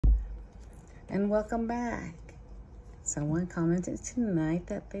and welcome back. Someone commented tonight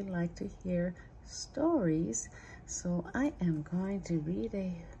that they like to hear stories, so I am going to read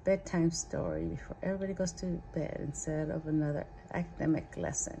a bedtime story before everybody goes to bed instead of another academic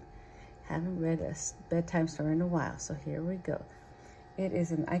lesson. Haven't read a bedtime story in a while, so here we go. It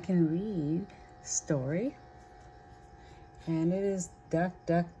is an I Can Read story, and it is Duck,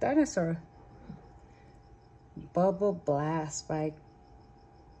 Duck, Dinosaur. Bubble Blast by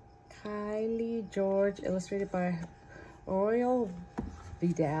Kylie George, illustrated by Oriel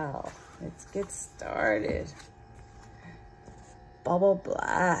Vidal. Let's get started. Bubble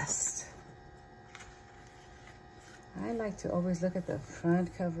Blast. I like to always look at the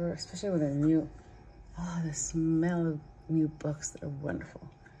front cover, especially with a new, the smell of new books that are wonderful.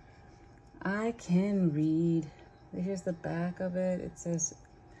 I Can Read. Here's the back of it. It says,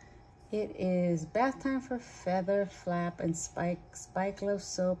 it is bath time for Feather, Flap, and Spike. Spike loves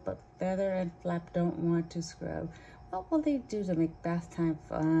soap, but Feather and Flap don't want to scrub. What will they do to make bath time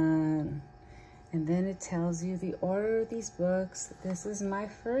fun? And then it tells you the order of these books. This is my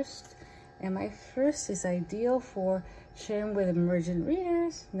first, and my first is ideal for sharing with emergent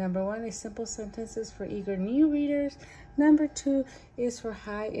readers. Number 1 is simple sentences for eager new readers. Number 2 is for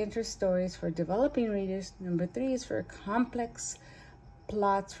high interest stories for developing readers. Number 3 is for complex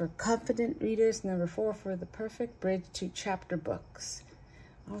plots for confident readers. Number 4 for the perfect bridge to chapter books.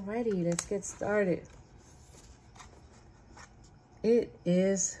 Alrighty, let's get started. It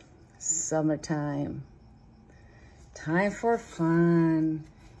is summertime. Time for fun.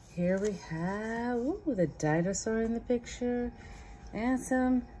 Here we have the dinosaur in the picture and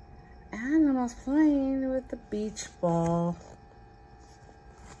some animals playing with the beach ball.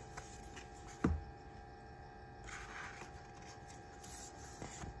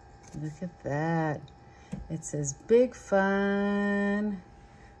 Look at that. It says big fun,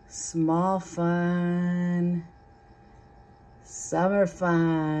 small fun, summer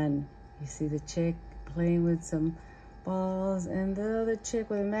fun. You see the chick playing with some balls and the other chick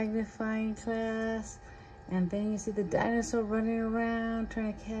with a magnifying glass. And then you see the dinosaur running around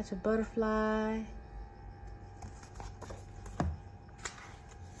trying to catch a butterfly.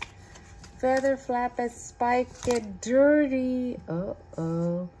 Feather, Flap, and Spike get dirty.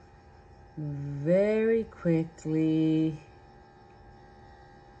 Uh-oh. Very quickly.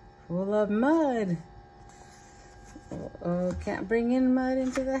 Full of mud. Uh-oh, can't bring in mud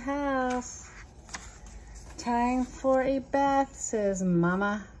into the house. Time for a bath, says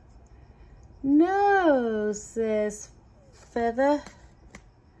Mama. No, says Feather.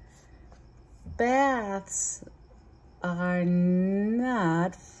 Baths are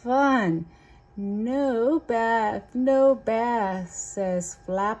not fun. No bath, says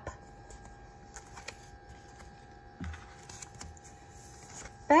Flap.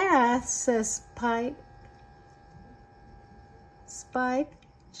 Bath, says Spike. Spike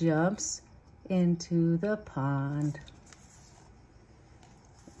jumps into the pond.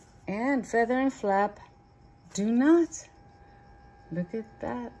 And Feather and Flap do not. Look at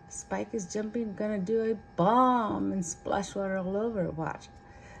that. Spike is jumping, gonna do a bomb and splash water all over. Watch.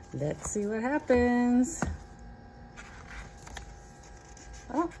 Let's see what happens.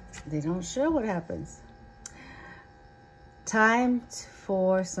 Oh, they don't show what happens. Time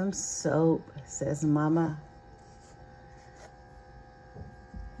for some soap, says Mama.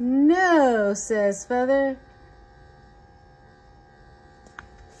 No, says Feather.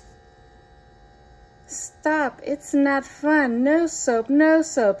 Stop, it's not fun. No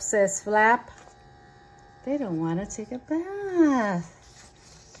soap, says Flap. They don't want to take a bath.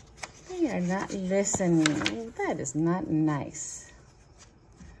 They are not listening. That is not nice.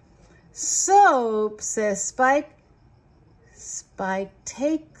 Soap, says Spike. Spike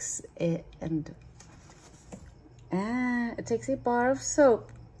takes it and it takes a bar of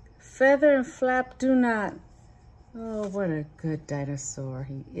soap. Feather and Flap do not. Oh, what a good dinosaur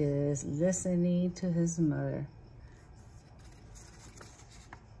he is, listening to his mother.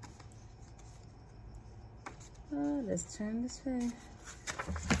 Oh, let's turn this way.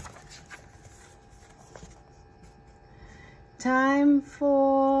 Time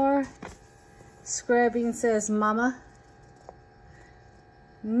for scrubbing, says Mama.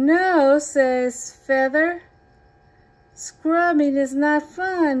 No, says Feather. Scrubbing is not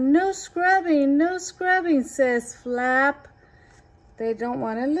fun. No scrubbing, says Flap. They don't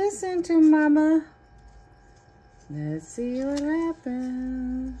want to listen to Mama. Let's see what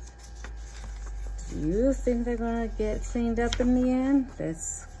happens. Do you think they're going to get cleaned up in the end?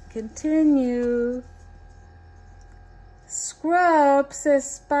 Let's continue. Scrub,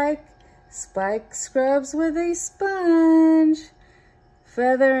 says Spike. Spike scrubs with a sponge.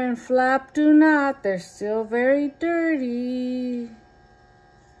 Feather and Flap do not. They're still very dirty.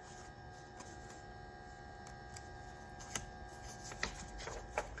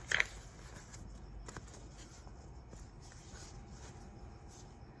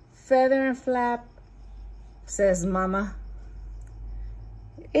 Feather and Flap, says Mama.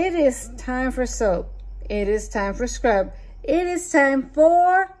 It is time for soap. It is time for scrub. It is time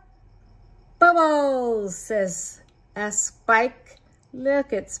for bubbles, says Spike.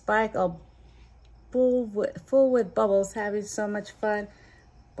 Look at Spike, all full with bubbles, having so much fun.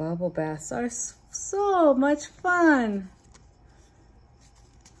 Bubble baths are so much fun.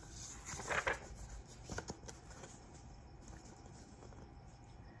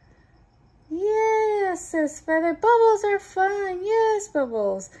 Yes, says Feather. Bubbles are fun. Yes,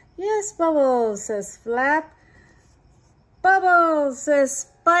 Bubbles. Yes, Bubbles, says Flap. Bubbles, says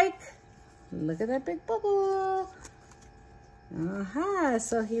Spike. Look at that big bubble.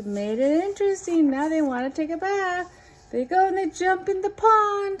 So he made it interesting. Now they want to take a bath. They go and they jump in the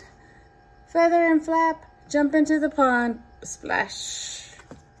pond. Feather and Flap jump into the pond. Splash.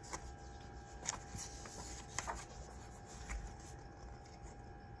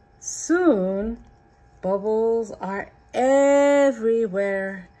 Soon, bubbles are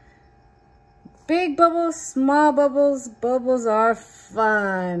everywhere. Big bubbles, small bubbles, bubbles are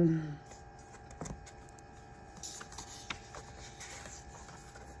fun.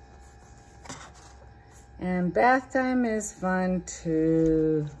 And bath time is fun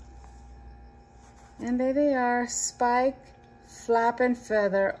too. And there they are, Spike, Flap, and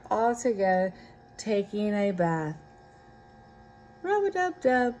Feather all together taking a bath.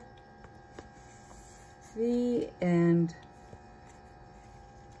 Rub-a-dub-dub. The end.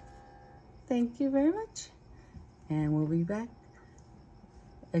 Thank you very much. And we'll be back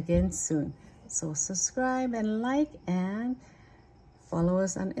again soon. So subscribe and like and follow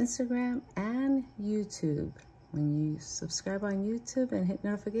us on Instagram and YouTube. When you subscribe on YouTube and hit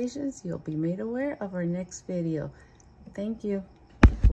notifications, you'll be made aware of our next video. Thank you.